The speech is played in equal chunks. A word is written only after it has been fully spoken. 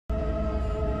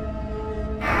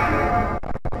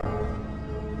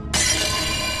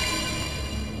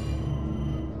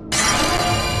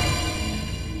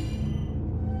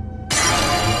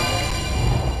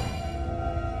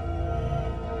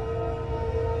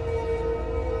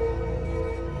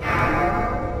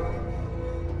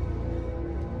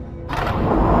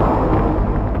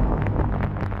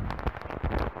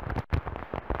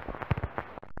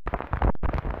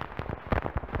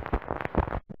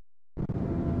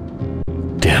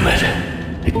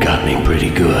It got me pretty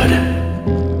good.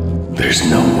 There's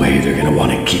no way they're gonna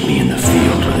want to keep me in the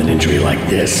field with an injury like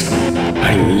this.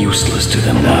 I'm useless to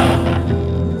them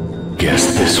now.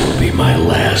 Guess this will be my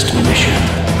last mission.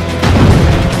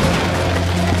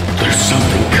 There's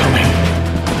something coming.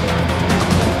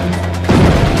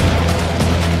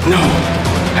 No,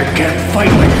 I can't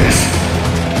fight like this.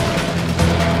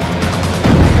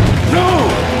 No!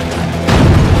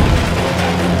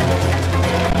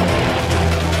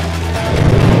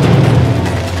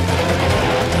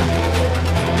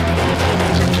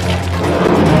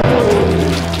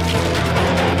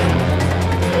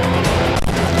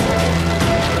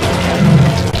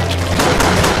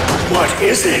 What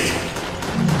is it?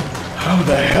 How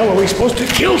the hell are we supposed to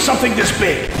kill something this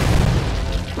big?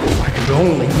 If I could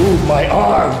only move my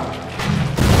arm.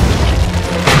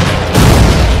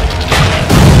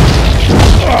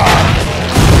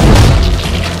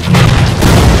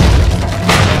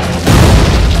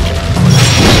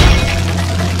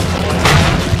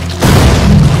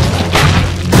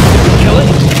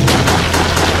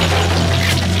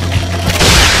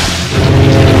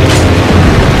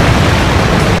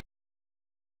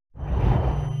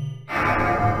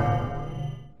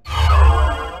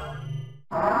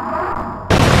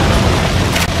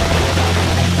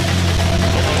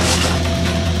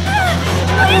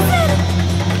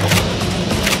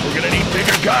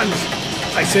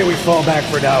 I say we fall back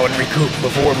for now and recoup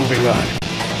before moving on.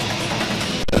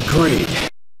 Agreed.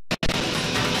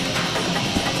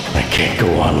 I can't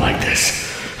go on like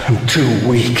this. I'm too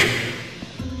weak.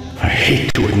 I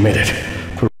hate to admit it,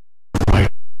 but right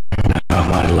now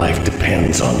my life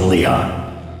depends on Leon.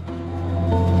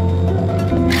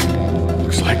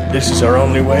 Looks like this is our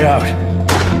only way out.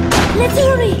 Let's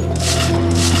hurry!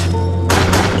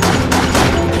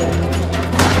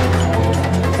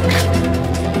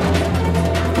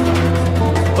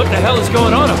 What the hell is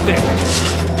going on up there?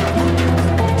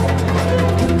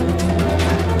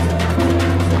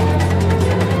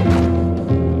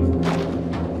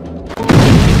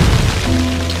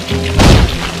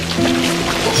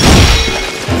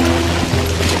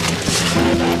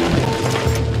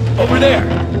 Over there!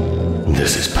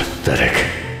 This is pathetic.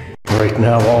 Right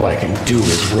now all I can do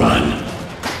is run.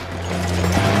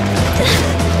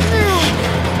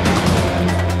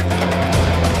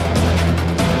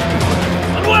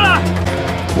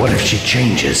 What if she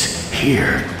changes?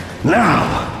 Here.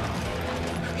 Now!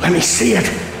 Let me see it!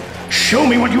 Show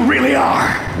me what you really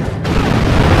are!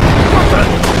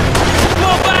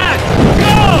 Go back!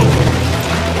 Go!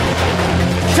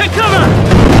 Take cover!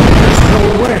 There's no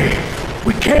way!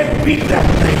 We can't beat that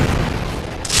thing!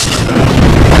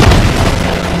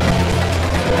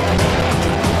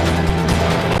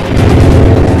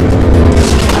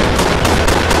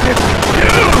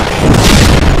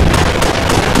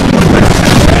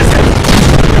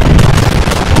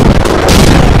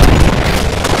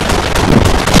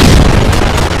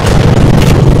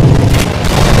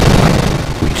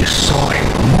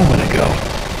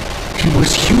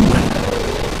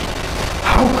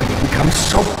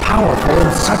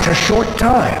 Such a short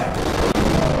time.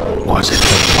 Was it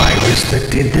the virus that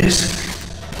did this?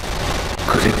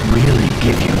 Could it really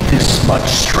give you this much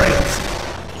strength?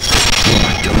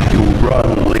 Why don't you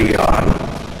run, Leon?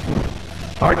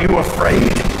 Aren't you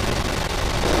afraid?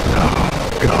 Oh,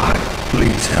 God,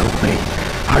 please help me.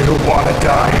 I don't want to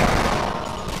die.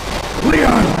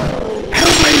 Leon,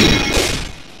 help me!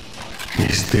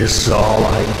 Is this all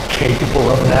I'm capable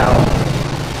of now?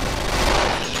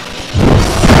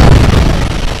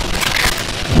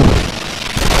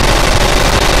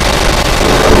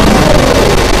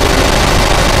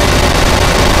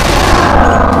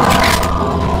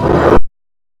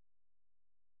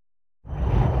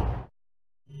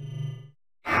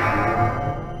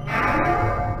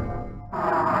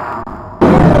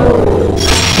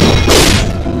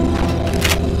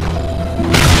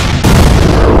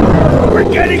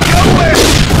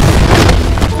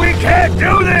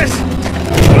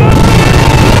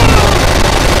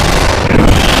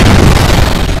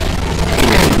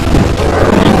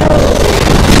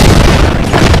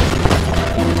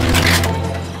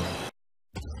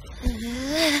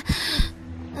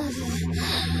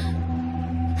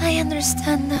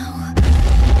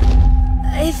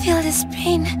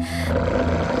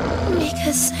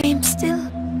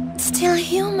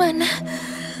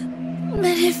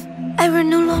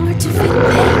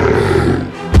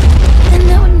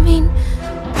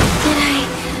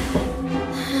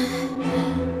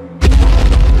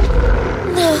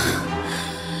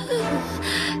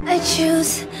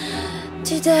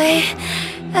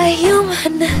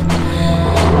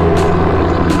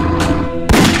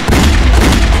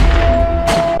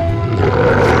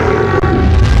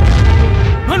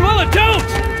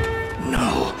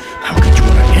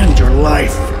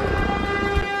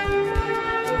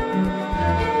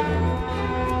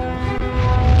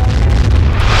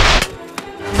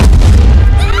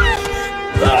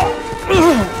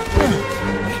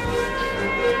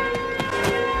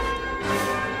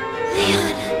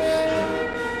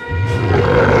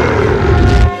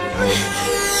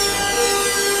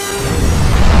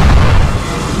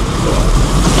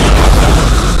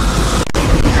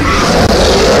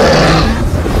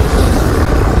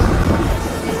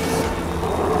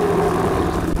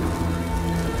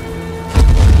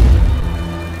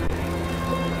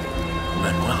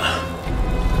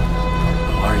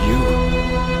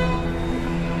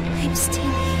 I'm still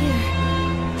here.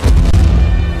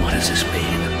 What does this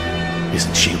mean?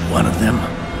 Isn't she one of them?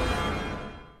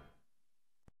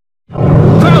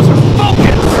 Bowser,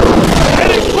 focus!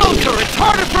 Getting closer! It's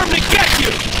harder for him to get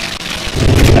you!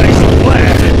 Nice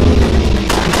plan!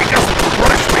 He doesn't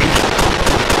crush me!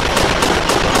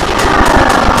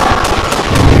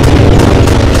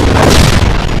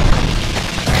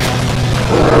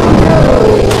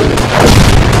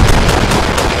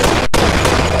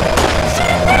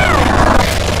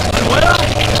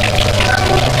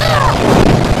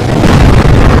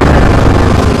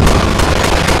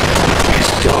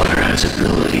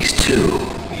 Abilities too.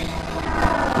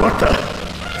 What the?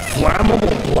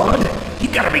 Flammable blood? You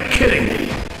gotta be kidding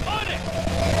me. On it!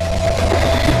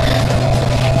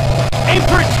 Aim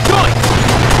for its joints!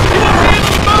 You won't be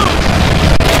able to move!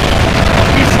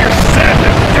 Easier said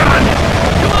than done!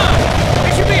 Come on!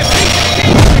 It should be a piece of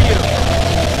cake for you!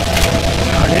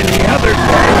 Not any other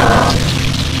day.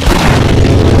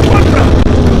 What the?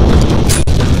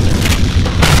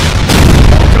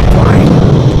 Multiplying?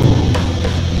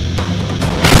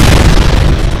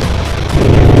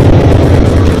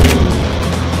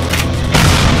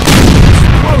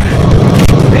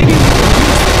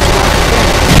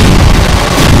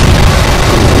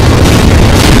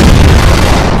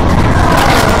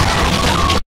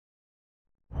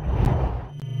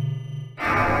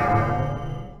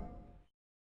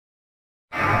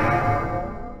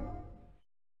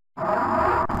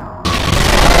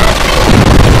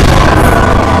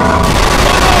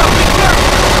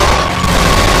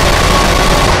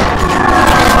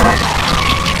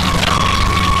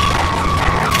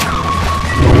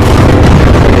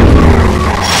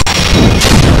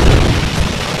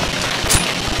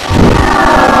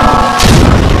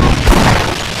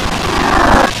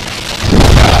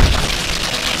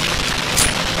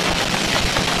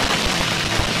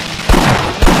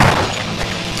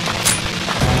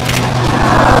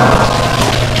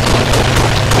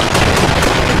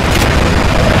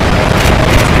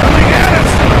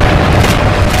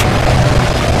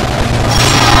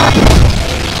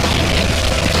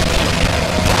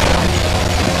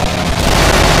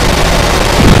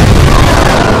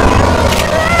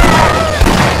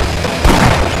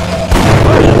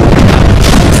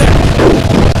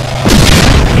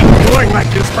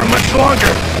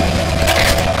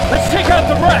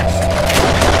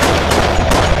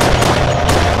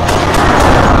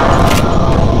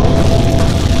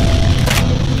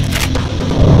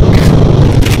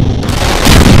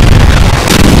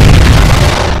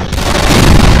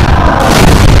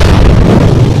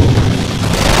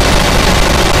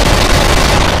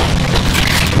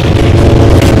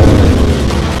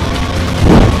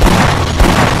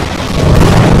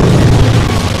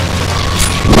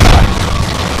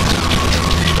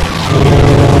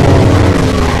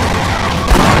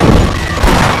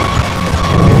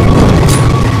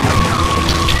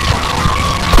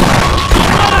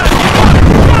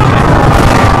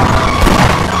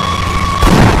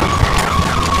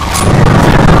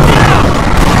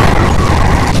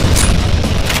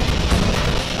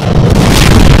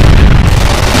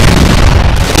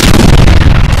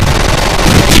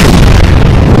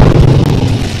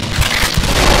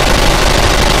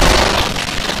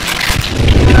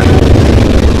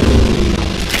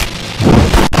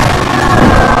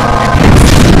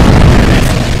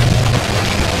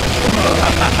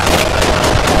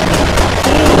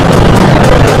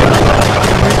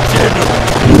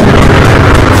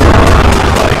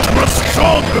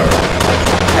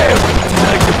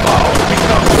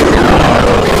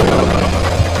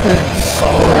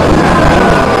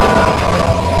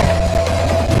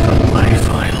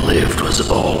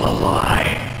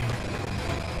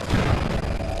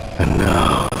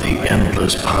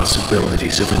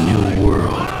 Possibilities of a new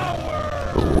world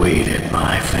awaited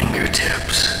my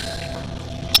fingertips.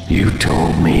 You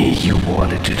told me you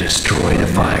wanted to destroy the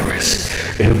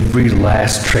virus, every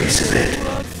last trace of it.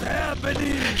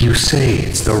 You say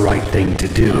it's the right thing to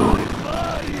do,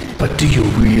 but do you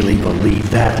really believe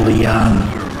that, Leon?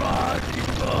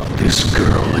 This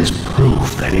girl is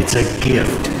proof that it's a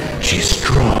gift. She's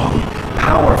strong,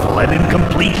 powerful, and in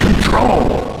complete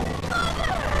control.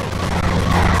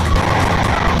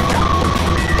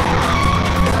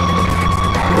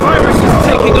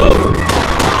 Taking over!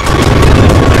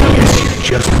 I guess you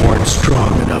just weren't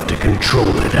strong enough to control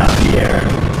it, Javier.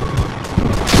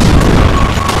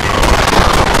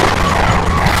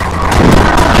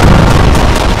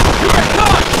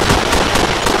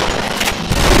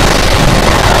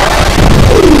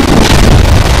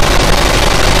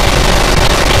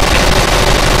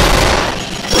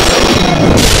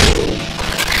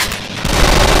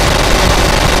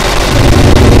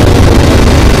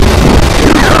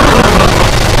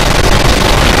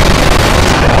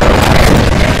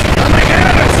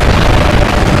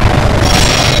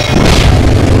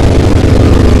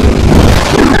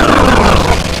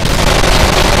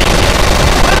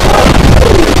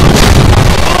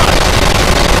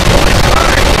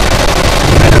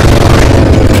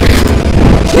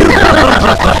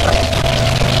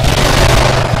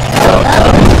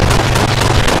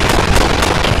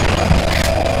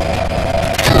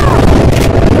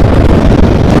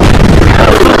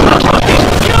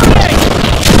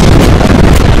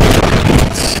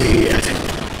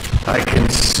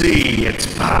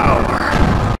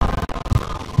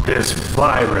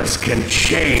 virus can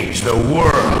change the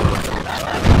world.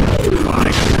 If I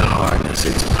could harness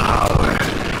its power,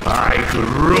 I could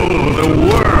rule the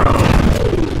world.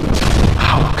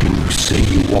 How can you say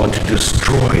you want to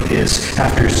destroy this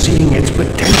after seeing its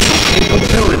potential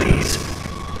capabilities?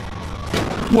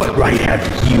 What right have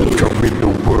you to rid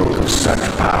the world of such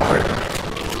power?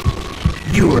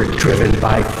 You are driven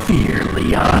by fear,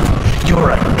 Leon.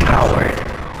 You're a coward.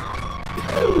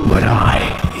 But I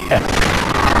am...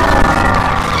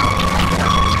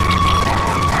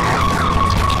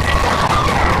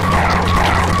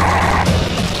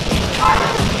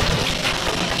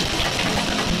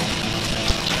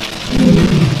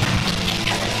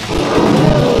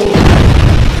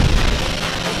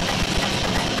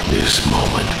 This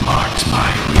moment marks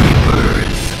my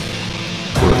rebirth,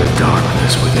 for the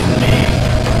darkness within me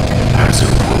has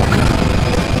awoken.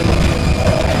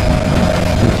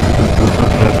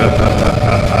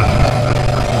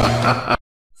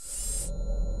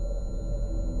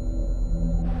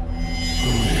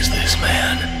 Who is this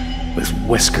man with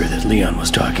whisker that Leon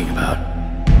was talking about?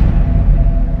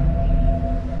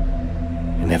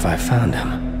 And if I found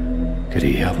him, could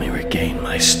he help me regain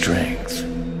my strength?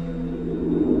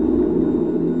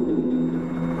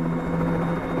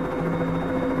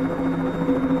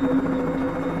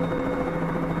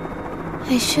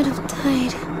 I should have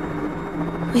died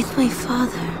with my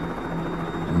father.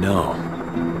 No.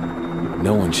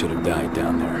 No one should have died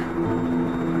down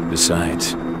there.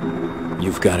 Besides,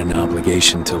 you've got an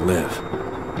obligation to live.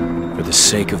 For the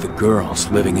sake of the girls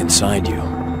living inside you.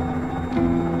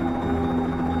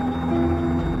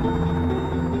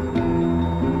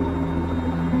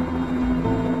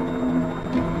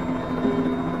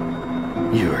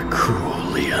 You're cruel,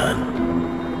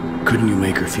 Leon. Couldn't you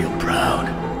make her feel proud?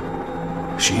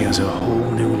 She has a whole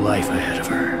new life ahead of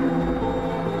her.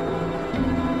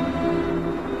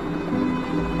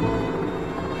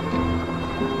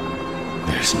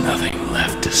 There's nothing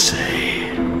left to say.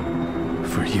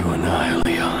 For you and I,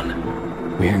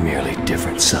 Leon, we're merely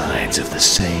different sides of the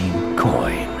same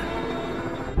coin.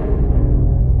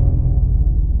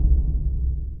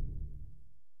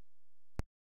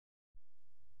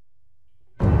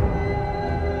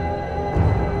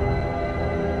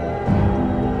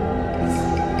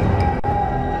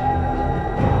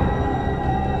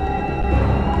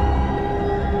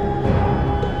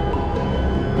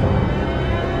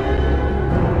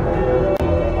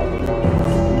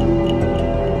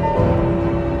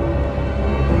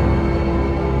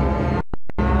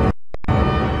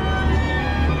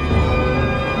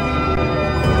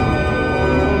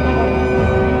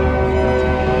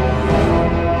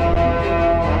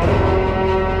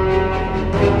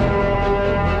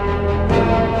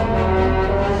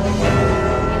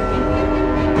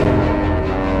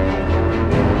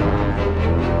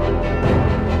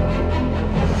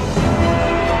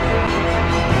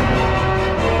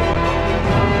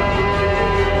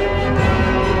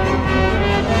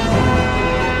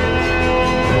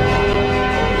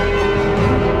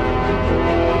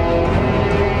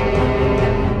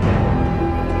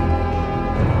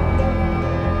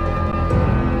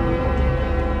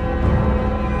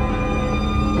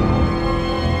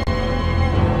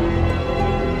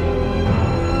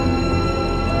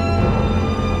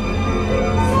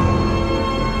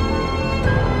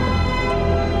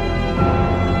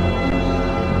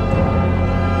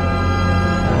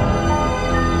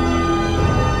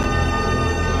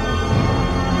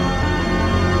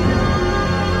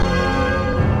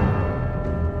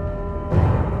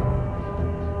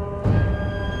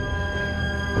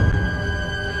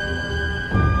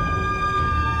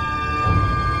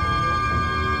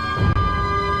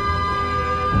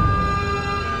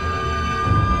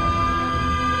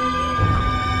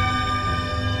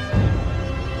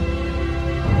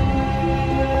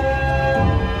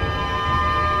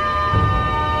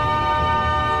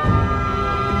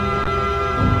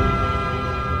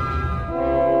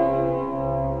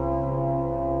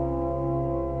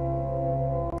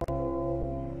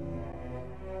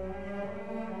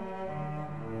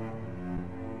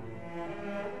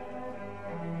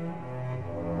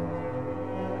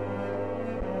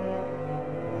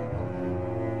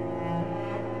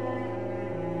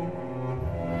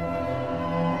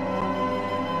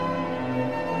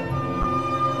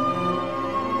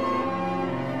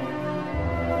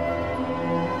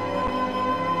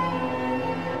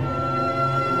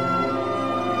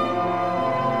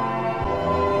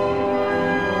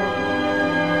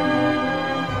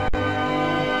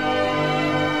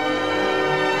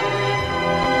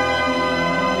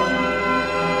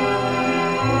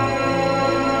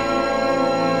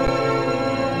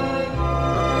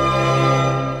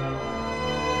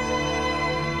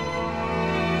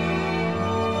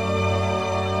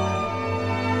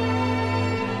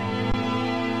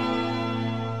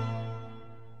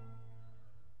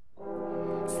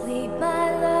 Sleep, my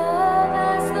love,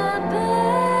 as the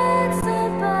birds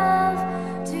above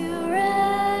do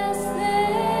rest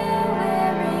their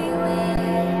weary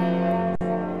wings.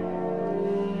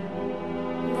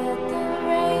 Let the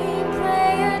rain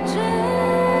play a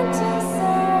gentle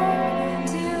song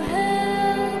to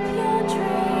help your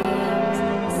dreams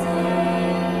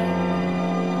sing.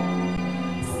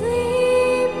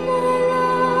 Sleep, my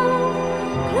love,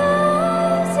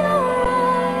 close your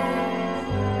eyes,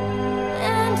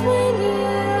 and when you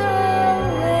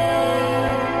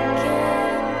awaken,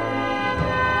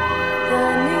 the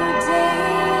new day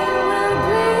will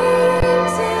bring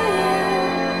to you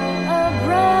a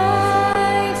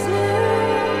bright new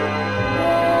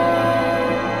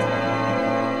world.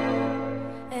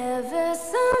 Ever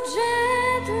so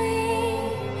gently,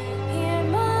 hear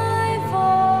my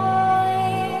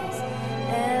voice.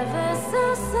 Ever so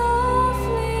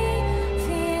softly,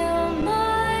 feel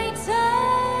my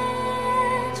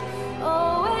touch.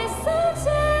 Always so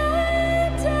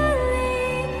tenderly,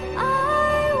 I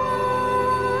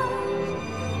watch.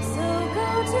 So go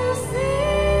to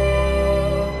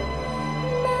sleep,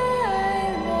 my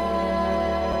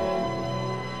love.